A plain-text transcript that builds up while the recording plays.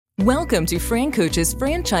Welcome to Fran Coach's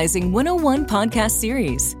Franchising 101 podcast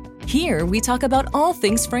series. Here we talk about all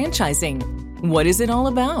things franchising. What is it all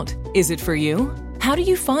about? Is it for you? How do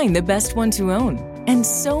you find the best one to own? And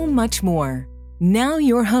so much more. Now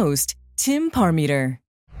your host, Tim Parmeter.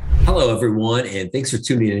 Hello, everyone, and thanks for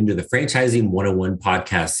tuning into the Franchising 101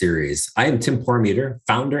 podcast series. I am Tim Parmeter,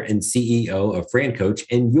 founder and CEO of Fran Coach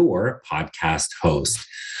and your podcast host.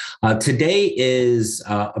 Today is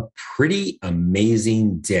a pretty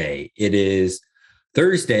amazing day. It is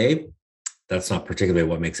Thursday. That's not particularly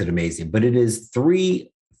what makes it amazing, but it is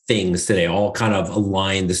three things today, all kind of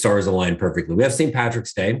aligned. The stars align perfectly. We have St.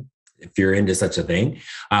 Patrick's Day, if you're into such a thing.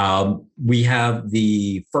 We have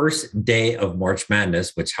the first day of March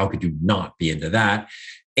Madness, which how could you not be into that?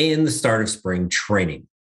 And the start of spring training.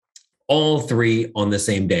 All three on the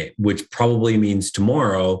same day, which probably means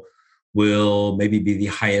tomorrow will maybe be the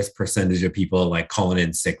highest percentage of people like calling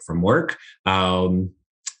in sick from work. Don't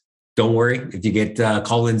worry, if you get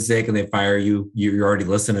called in sick and they fire you, you're already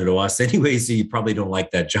listening to us anyway, so you probably don't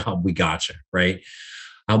like that job. We gotcha, right?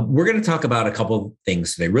 We're going to talk about a couple of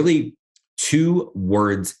things today, really two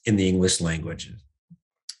words in the English language.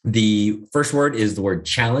 The first word is the word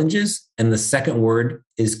challenges, and the second word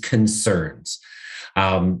is concerns.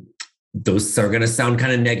 Those are going to sound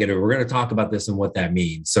kind of negative. We're going to talk about this and what that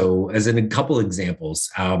means. So as in a couple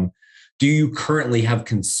examples, do you currently have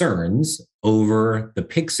concerns over the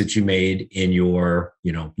picks that you made in your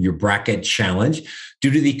bracket challenge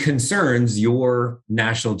due to the concerns your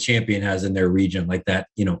national champion has in their region, like that,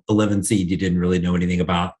 11 seed you didn't really know anything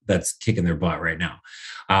about that's kicking their butt right now?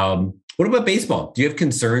 What about baseball? Do you have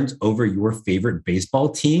concerns over your favorite baseball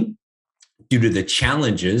team due to the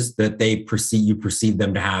challenges that you perceive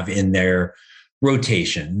them to have in their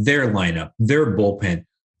rotation, their lineup, their bullpen?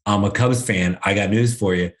 I'm a Cubs fan. I got news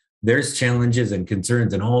for you. There's challenges and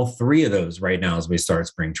concerns in all three of those right now as we start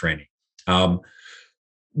spring training.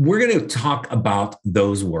 We're going to talk about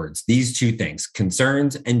those words, these two things,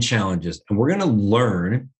 concerns and challenges, and we're going to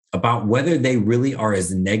learn about whether they really are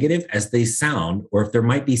as negative as they sound, or if there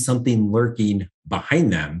might be something lurking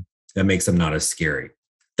behind them that makes them not as scary.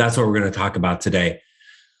 That's what we're going to talk about today.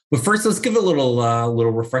 But first, let's give a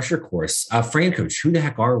little refresher course. Fran Coach, who the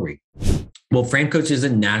heck are we? Well, Fran Coach is a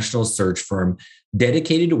national search firm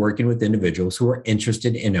dedicated to working with individuals who are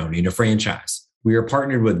interested in owning a franchise. We are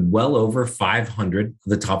partnered with well over 500 of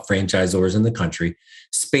the top franchisors in the country,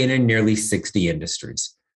 spanning nearly 60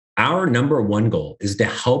 industries. Our number one goal is to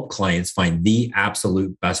help clients find the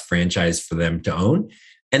absolute best franchise for them to own.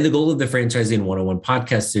 And the goal of the Franchising 101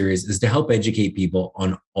 podcast series is to help educate people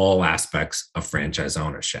on all aspects of franchise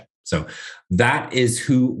ownership. So that is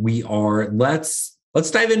who we are. Let's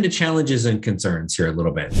dive into challenges and concerns here a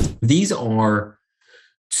little bit. These are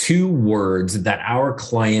two words that our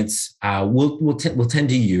clients will tend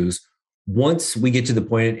to use once we get to the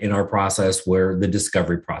point in our process where the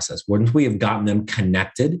discovery process, once we have gotten them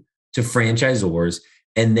connected to franchisors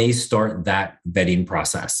and they start that vetting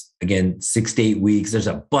process. Again, 6 to 8 weeks, there's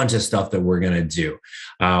a bunch of stuff that we're going to do.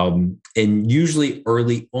 And usually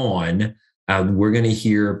early on, we're going to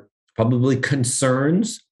hear probably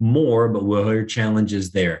concerns more, but we'll hear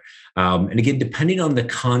challenges there. And again, depending on the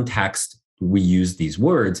context we use these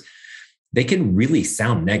words, they can really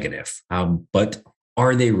sound negative, but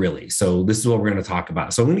are they really? So this is what we're going to talk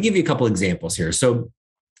about. So I'm going to give you a couple examples here. So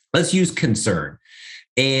let's use concern.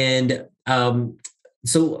 And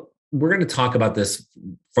so we're going to talk about this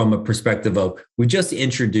from a perspective of, we just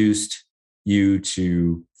introduced you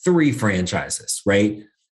to 3 franchises, right?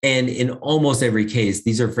 And in almost every case,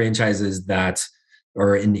 these are franchises that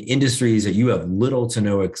are in industries that you have little to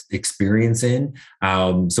no experience in.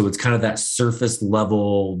 So it's kind of that surface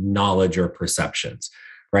level knowledge or perceptions,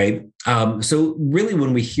 right? So really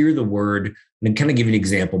when we hear the word, and kind of give you an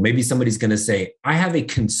example, maybe somebody's going to say, I have a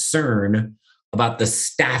concern about the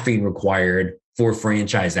staffing required for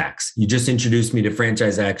franchise X. You just introduced me to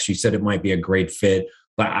franchise X. You said it might be a great fit,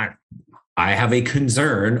 but I have a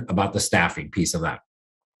concern about the staffing piece of that.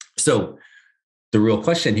 So the real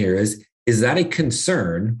question here is that a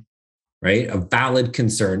concern, right? A valid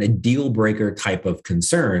concern, a deal breaker type of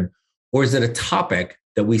concern, or is it a topic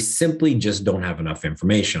that we simply just don't have enough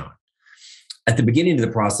information on? At the beginning of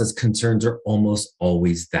the process, concerns are almost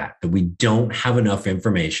always that we don't have enough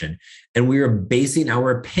information, and we are basing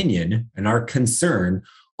our opinion and our concern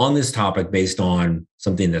on this topic based on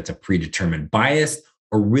something that's a predetermined bias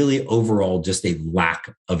or really overall just a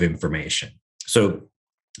lack of information. So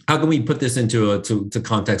how can we put this into to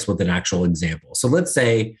context with an actual example? So let's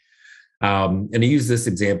say, and I use this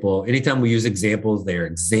example, anytime we use examples, they are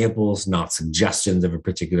examples, not suggestions of a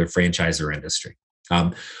particular franchise or industry.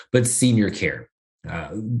 But senior care.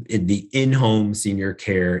 in the in-home senior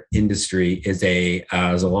care industry is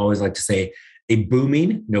as I'll always like to say, a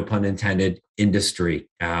booming, no pun intended, industry.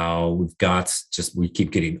 We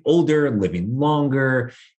keep getting older, living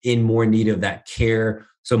longer, in more need of that care.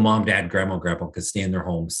 So mom, dad, grandpa could stay in their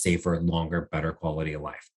home safer, longer, better quality of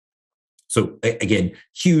life. So again,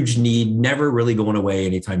 huge need, never really going away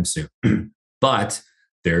anytime soon. But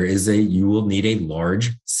you will need a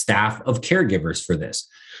large staff of caregivers for this.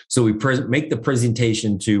 So we make the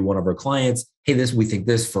presentation to one of our clients. Hey, we think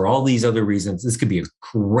this for all these other reasons, this could be a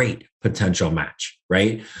great potential match,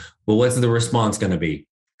 right? Well, what's the response going to be?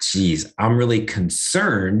 Geez, I'm really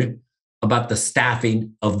concerned about the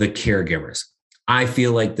staffing of the caregivers. I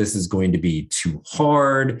feel like this is going to be too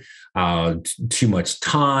hard, too much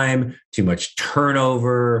time, too much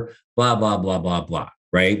turnover, blah, blah, blah, blah, blah,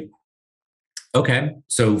 right? Okay,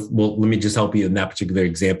 so let me just help you in that particular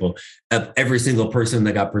example. Of every single person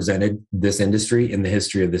that got presented this industry in the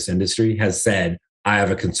history of this industry has said, I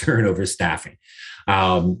have a concern over staffing.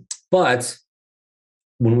 But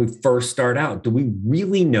when we first start out, do we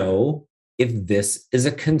really know if this is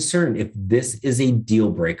a concern, if this is a deal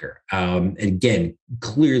breaker? Again,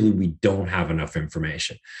 clearly we don't have enough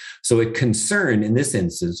information. So a concern in this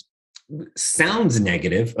instance sounds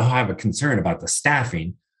negative. Oh, I have a concern about the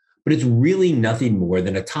staffing. But it's really nothing more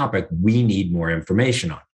than a topic we need more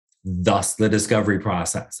information on, thus the discovery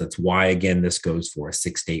process. That's why, again, this goes for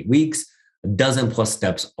 6 to 8 weeks, a dozen plus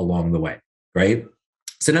steps along the way, right?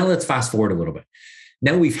 So now let's fast forward a little bit.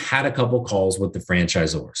 Now we've had a couple calls with the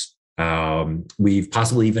franchisors. We've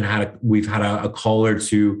possibly even had a call or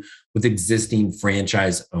two with existing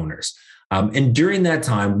franchise owners. And during that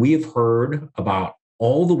time, we have heard about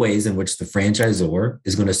all the ways in which the franchisor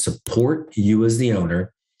is going to support you as the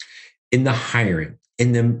owner in the hiring,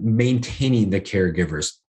 in the maintaining the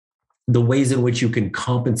caregivers, the ways in which you can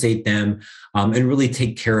compensate them and really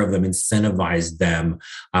take care of them, incentivize them,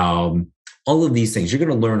 all of these things. You're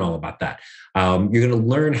going to learn all about that. You're going to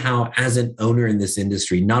learn how, as an owner in this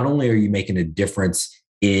industry, not only are you making a difference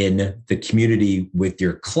in the community with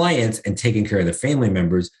your clients and taking care of the family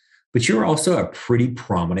members, but you're also a pretty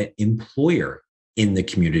prominent employer in the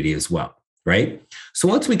community as well. Right? So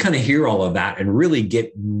once we kind of hear all of that and really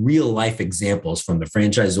get real life examples from the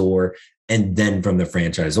franchisor and then from the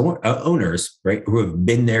franchise owners, right, who have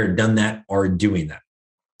been there, done that, are doing that.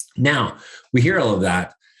 Now we hear all of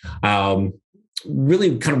that.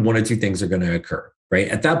 Really kind of one or two things are going to occur, right?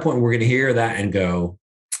 At that point, we're going to hear that and go,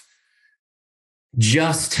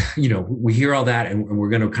 we hear all that and we're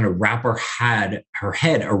going to kind of wrap our head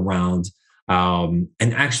around and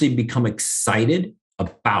actually become excited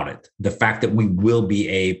about it. The fact that we will be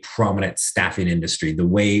a prominent staffing industry,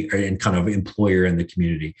 and kind of employer in the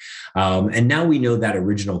community. And now we know that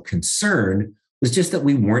original concern was just that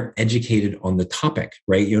we weren't educated on the topic,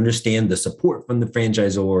 right? You understand the support from the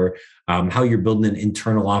franchisor, how you're building an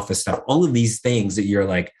internal office stuff, all of these things that you're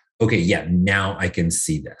like, okay, yeah, now I can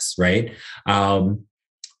see this, right?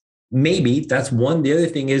 Maybe that's one. The other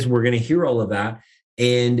thing is we're going to hear all of that,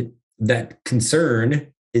 and that concern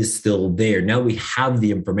is still there. Now we have the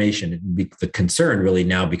information. The concern really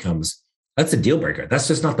now becomes, that's a deal breaker. That's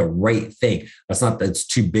just not the right thing. That's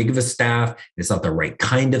too big of a staff. It's not the right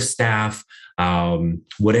kind of staff.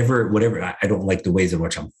 Whatever. I don't like the ways in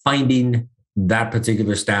which I'm finding that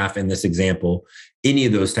particular staff in this example, any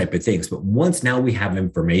of those type of things. But once now we have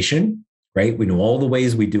information, right? We know all the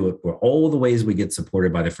ways we do it, or all the ways we get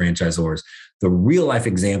supported by the franchisors, the real life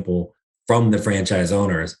example from the franchise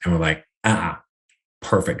owners. And we're like,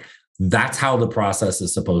 perfect. That's how the process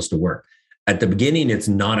is supposed to work. At the beginning, it's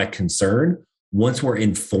not a concern. Once we're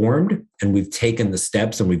informed and we've taken the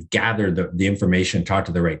steps and we've gathered the information, talked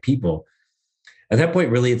to the right people, at that point,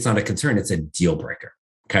 really, it's not a concern. It's a deal breaker.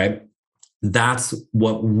 Okay. That's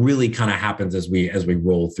what really kind of happens as we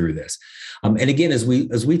roll through this. And again, as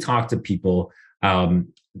we talk to people,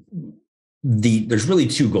 there's really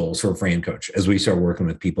two goals for a Fran Coach as we start working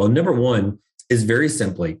with people. And number one is very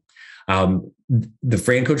simply, the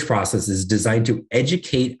Fran Coach process is designed to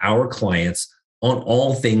educate our clients on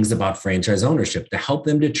all things about franchise ownership to help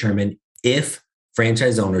them determine if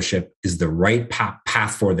franchise ownership is the right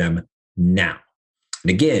path for them now. And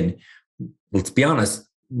again, let's be honest,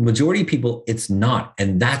 majority of people, it's not,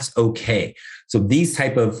 and that's okay. So these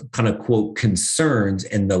type of kind of quote concerns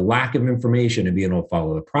and the lack of information and being able to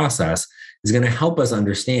follow the process is going to help us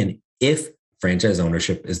understand if franchise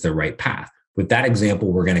ownership is the right path. With that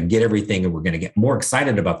example, we're going to get everything and we're going to get more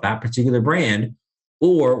excited about that particular brand,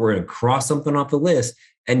 or we're going to cross something off the list.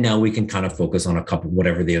 And now we can kind of focus on a couple,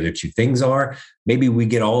 whatever the other two things are. Maybe we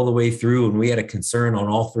get all the way through and we had a concern on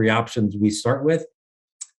all three options we start with.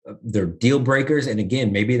 they're deal breakers. And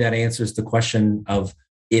again, maybe that answers the question of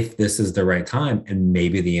if this is the right time. And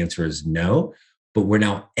maybe the answer is no. But we're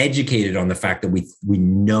now educated on the fact that we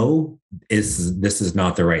know this is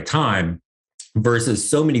not the right time, versus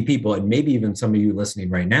so many people, and maybe even some of you listening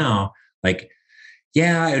right now, like,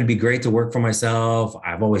 yeah, it would be great to work for myself.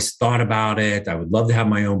 I've always thought about it. I would love to have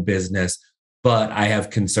my own business, but I have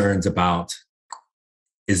concerns about,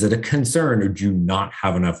 is it a concern or do you not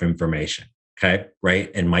have enough information? Okay, right?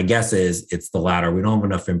 And my guess is it's the latter. We don't have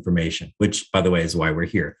enough information, which, by the way, is why we're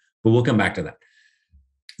here. But we'll come back to that.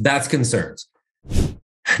 That's concerns.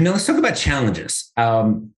 Now let's talk about challenges.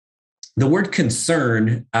 The word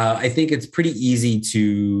concern, I think it's pretty easy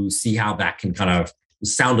to see how that can kind of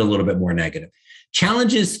sound a little bit more negative.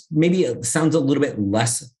 Challenges maybe sounds a little bit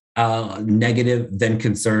less negative than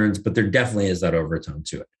concerns, but there definitely is that overtone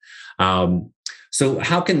to it. So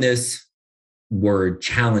how can this word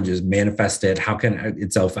challenges manifest it? How can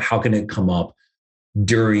it come up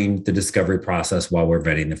during the discovery process while we're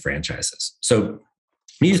vetting the franchises? So let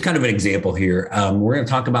me use kind of an example here. We're going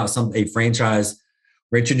to talk about a franchise.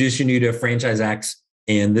 We're introducing you to Franchise X,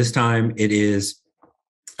 and this time it is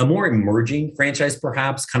a more emerging franchise,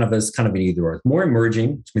 perhaps kind of an either or. More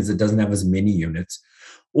emerging, which means it doesn't have as many units,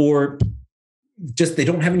 or just they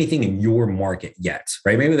don't have anything in your market yet,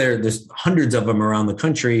 right? Maybe there's hundreds of them around the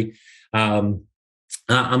country. I'm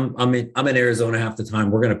in Arizona half the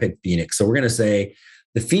time. We're going to pick Phoenix, so we're going to say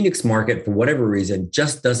the Phoenix market, for whatever reason,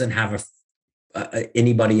 just doesn't have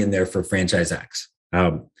anybody in there for Franchise X.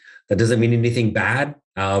 That doesn't mean anything bad.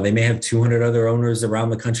 They may have 200 other owners around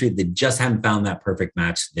the country. They just haven't found that perfect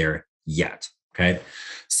match there yet. Okay.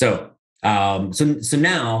 So now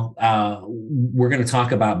we're going to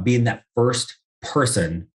talk about being that first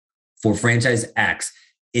person for Franchise X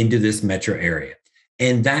into this metro area.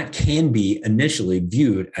 And that can be initially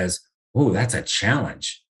viewed as, oh, that's a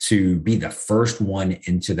challenge to be the first one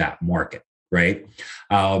into that market. Right.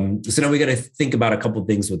 So now we got to think about a couple of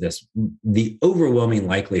things with this. The overwhelming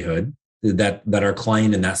likelihood that our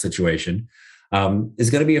client in that situation is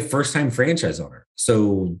going to be a first-time franchise owner.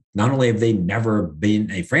 So not only have they never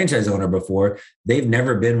been a franchise owner before, they've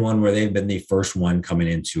never been one where they've been the first one coming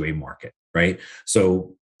into a market. Right.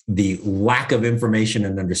 So the lack of information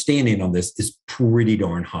and understanding on this is pretty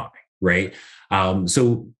darn high. Right.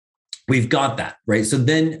 So we've got that. Right. So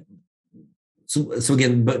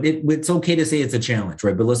again, but it's okay to say it's a challenge,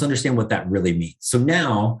 right? But let's understand what that really means. So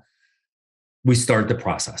now we start the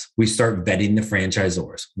process. We start vetting the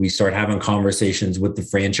franchisors. We start having conversations with the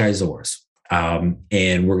franchisors.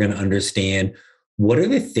 And we're going to understand what are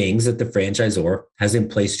the things that the franchisor has in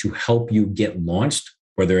place to help you get launched,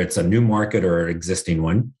 whether it's a new market or an existing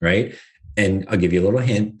one, right? And I'll give you a little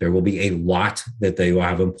hint. There will be a lot that they will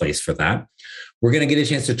have in place for that. We're going to get a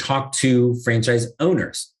chance to talk to franchise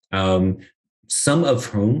owners. Some of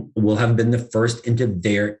whom will have been the first into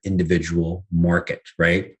their individual market,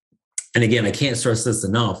 right? And again, I can't stress this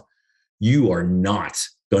enough. You are not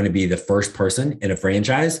going to be the first person in a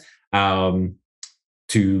franchise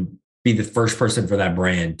to be the first person for that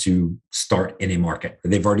brand to start in a market.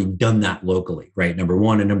 They've already done that locally, right? Number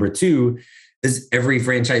one. And number two is every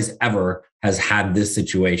franchise ever has had this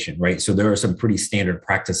situation, right? So there are some pretty standard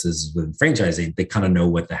practices with franchising. They kind of know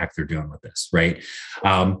what the heck they're doing with this, right?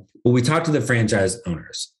 But we talk to the franchise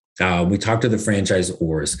owners. We talk to the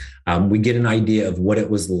franchisors. We get an idea of what it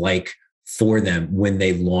was like for them when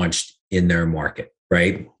they launched in their market,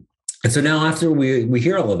 right? And so now after we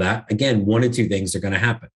hear all of that, again, one of two things are going to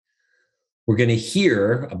happen. We're going to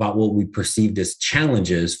hear about what we perceived as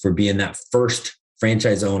challenges for being that first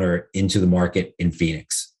franchise owner into the market in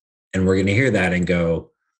Phoenix. And we're going to hear that and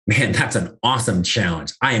go, man, that's an awesome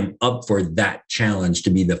challenge. I am up for that challenge to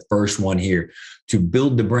be the first one here to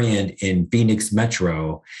build the brand in Phoenix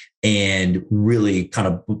Metro and really kind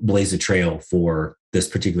of blaze a trail for this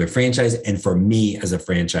particular franchise and for me as a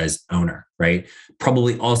franchise owner, right?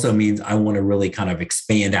 Probably also means I want to really kind of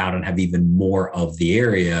expand out and have even more of the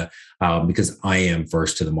area because I am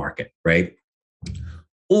first to the market, right?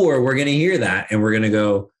 Or we're going to hear that and we're going to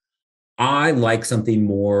go, I like something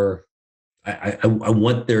more. I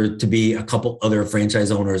want there to be a couple other franchise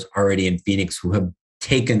owners already in Phoenix who have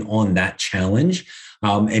taken on that challenge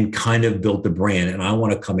and kind of built the brand. And I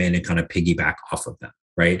want to come in and kind of piggyback off of them,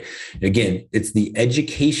 right? Again, it's the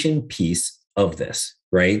education piece of this,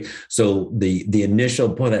 right? So the initial,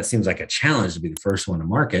 boy, that seems like a challenge to be the first one to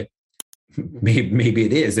market. Maybe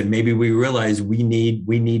it is. And maybe we realize we need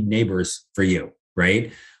neighbors for you,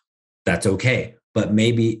 right? That's okay. But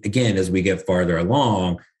maybe, again, as we get farther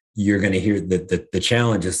along, you're going to hear that the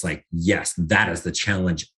challenge is like, yes, that is the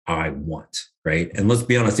challenge I want, right? And let's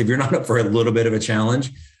be honest, if you're not up for a little bit of a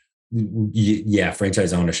challenge, yeah,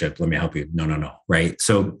 franchise ownership, let me help you. No, right?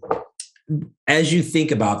 So as you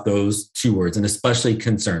think about those two words, and especially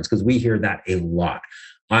concerns, because we hear that a lot.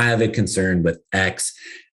 I have a concern with X,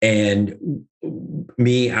 and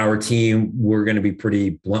our team, we're going to be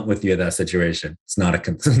pretty blunt with you in that situation. It's not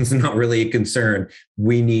it's not really a concern.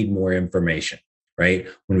 We need more information, right?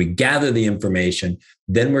 When we gather the information,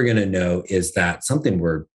 then we're going to know, is that something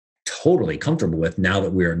we're totally comfortable with now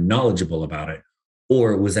that we are knowledgeable about it,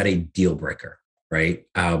 or was that a deal breaker, right?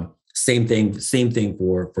 Same thing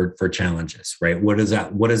for challenges, right? What does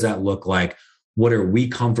that look like? What are we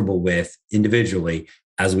comfortable with individually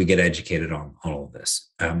as we get educated on all of this?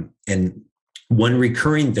 And one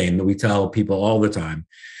recurring thing that we tell people all the time,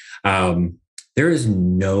 there is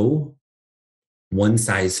no one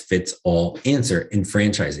size fits all answer in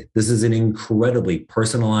franchising. This is an incredibly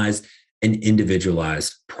personalized and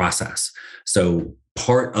individualized process. So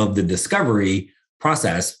part of the discovery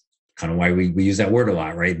process, kind of why we use that word a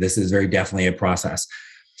lot, right? This is very definitely a process.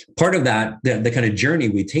 Part of that, the kind of journey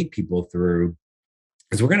we take people through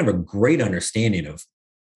is we're going to have a great understanding of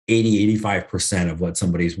 85% of what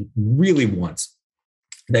somebody really wants.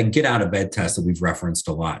 That get out of bed test that we've referenced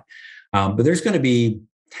a lot. But there's going to be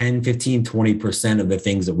 10, 15, 20% of the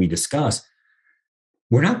things that we discuss.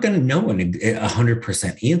 We're not going to know a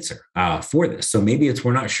 100% answer for this. So maybe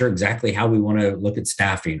we're not sure exactly how we want to look at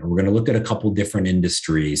staffing, or we're going to look at a couple different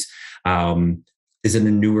industries. Is it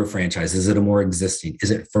a newer franchise? Is it a more existing?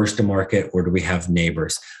 Is it first to market, or do we have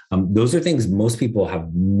neighbors? Those are things most people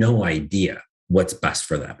have no idea what's best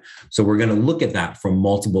for them. So we're going to look at that from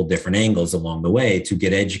multiple different angles along the way to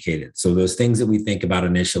get educated. So those things that we think about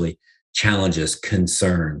initially, challenges,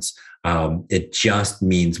 concerns, it just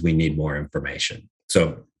means we need more information.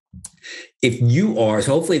 So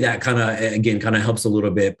hopefully that kind of helps a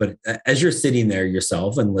little bit. But as you're sitting there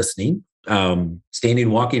yourself and listening,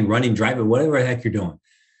 standing, walking, running, driving, whatever the heck you're doing,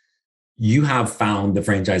 you have found the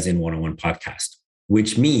Franchising 101 podcast,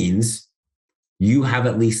 which means you have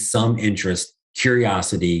at least some interest,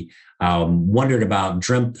 curiosity, wondered about,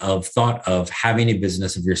 dreamt of, thought of having a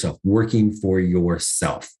business of yourself, working for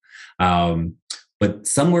yourself. But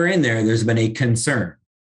somewhere in there's been a concern,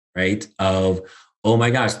 right? Of, oh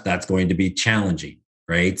my gosh, that's going to be challenging,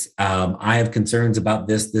 right? I have concerns about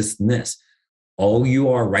this, and this. All you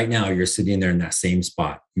are right now, you're sitting there in that same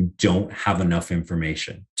spot. You don't have enough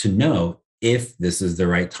information to know if this is the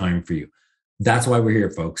right time for you. That's why we're here,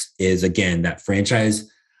 folks, is again, that Franchising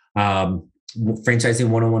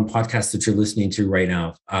 101 podcast that you're listening to right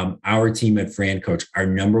now. Our team at Fran Coach, our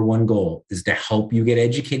number one goal is to help you get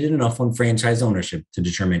educated enough on franchise ownership to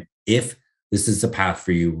determine if this is the path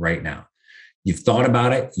for you right now. You've thought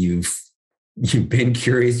about it. You've been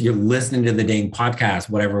curious. You're listening to the dang podcast,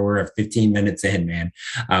 whatever. We're at 15 minutes in, man.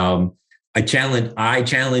 I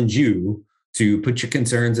challenge you to put your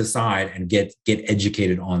concerns aside and get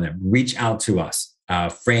educated on them. Reach out to us.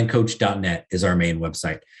 francoach.net is our main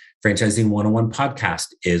website. Franchising 101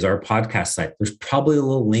 podcast is our podcast site. There's probably a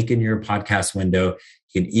little link in your podcast window.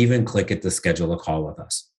 You can even click it to schedule a call with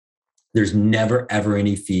us. There's never, ever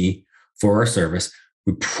any fee for our service.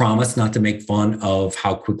 We promise not to make fun of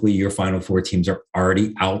how quickly your Final Four teams are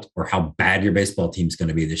already out or how bad your baseball team's going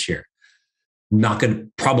to be this year.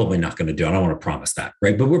 Probably not going to do it. I don't want to promise that,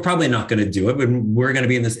 right? But we're probably not going to do it. But we're going to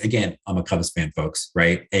be in this again. I'm a Cubs fan, folks,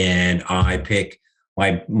 right? And I pick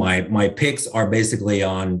my picks are basically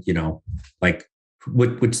on,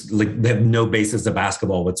 which they have no basis of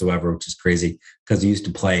basketball whatsoever, which is crazy because I used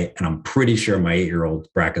to play, and I'm pretty sure my 8-year-old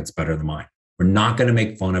bracket's better than mine. We're not going to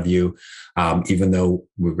make fun of you, even though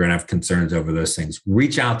we're going to have concerns over those things.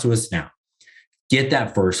 Reach out to us now. Get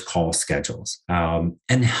that first call schedules and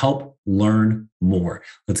help learn more.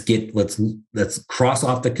 Let's cross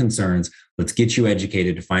off the concerns. Let's get you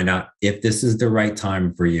educated to find out if this is the right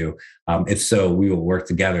time for you. If so, we will work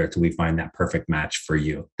together till we find that perfect match for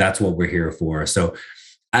you. That's what we're here for. So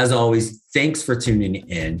as always, thanks for tuning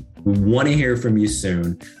in. We want to hear from you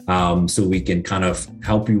soon so we can kind of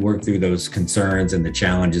help you work through those concerns and the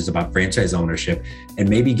challenges about franchise ownership and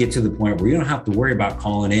maybe get to the point where you don't have to worry about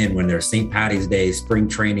calling in when there's St. Patty's Day, spring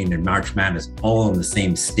training, and March Madness all on the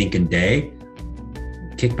same stinking day.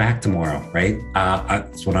 Kick back tomorrow, right?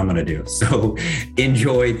 That's what I'm going to do. So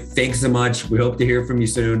enjoy. Thanks so much. We hope to hear from you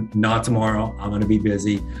soon. Not tomorrow. I'm going to be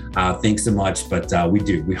busy. Thanks so much. But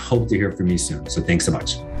we hope to hear from you soon. So thanks so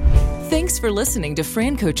much. Thanks for listening to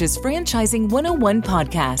Fran Coach's Franchising 101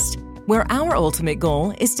 podcast, where our ultimate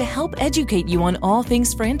goal is to help educate you on all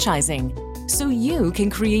things franchising so you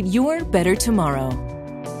can create your better tomorrow.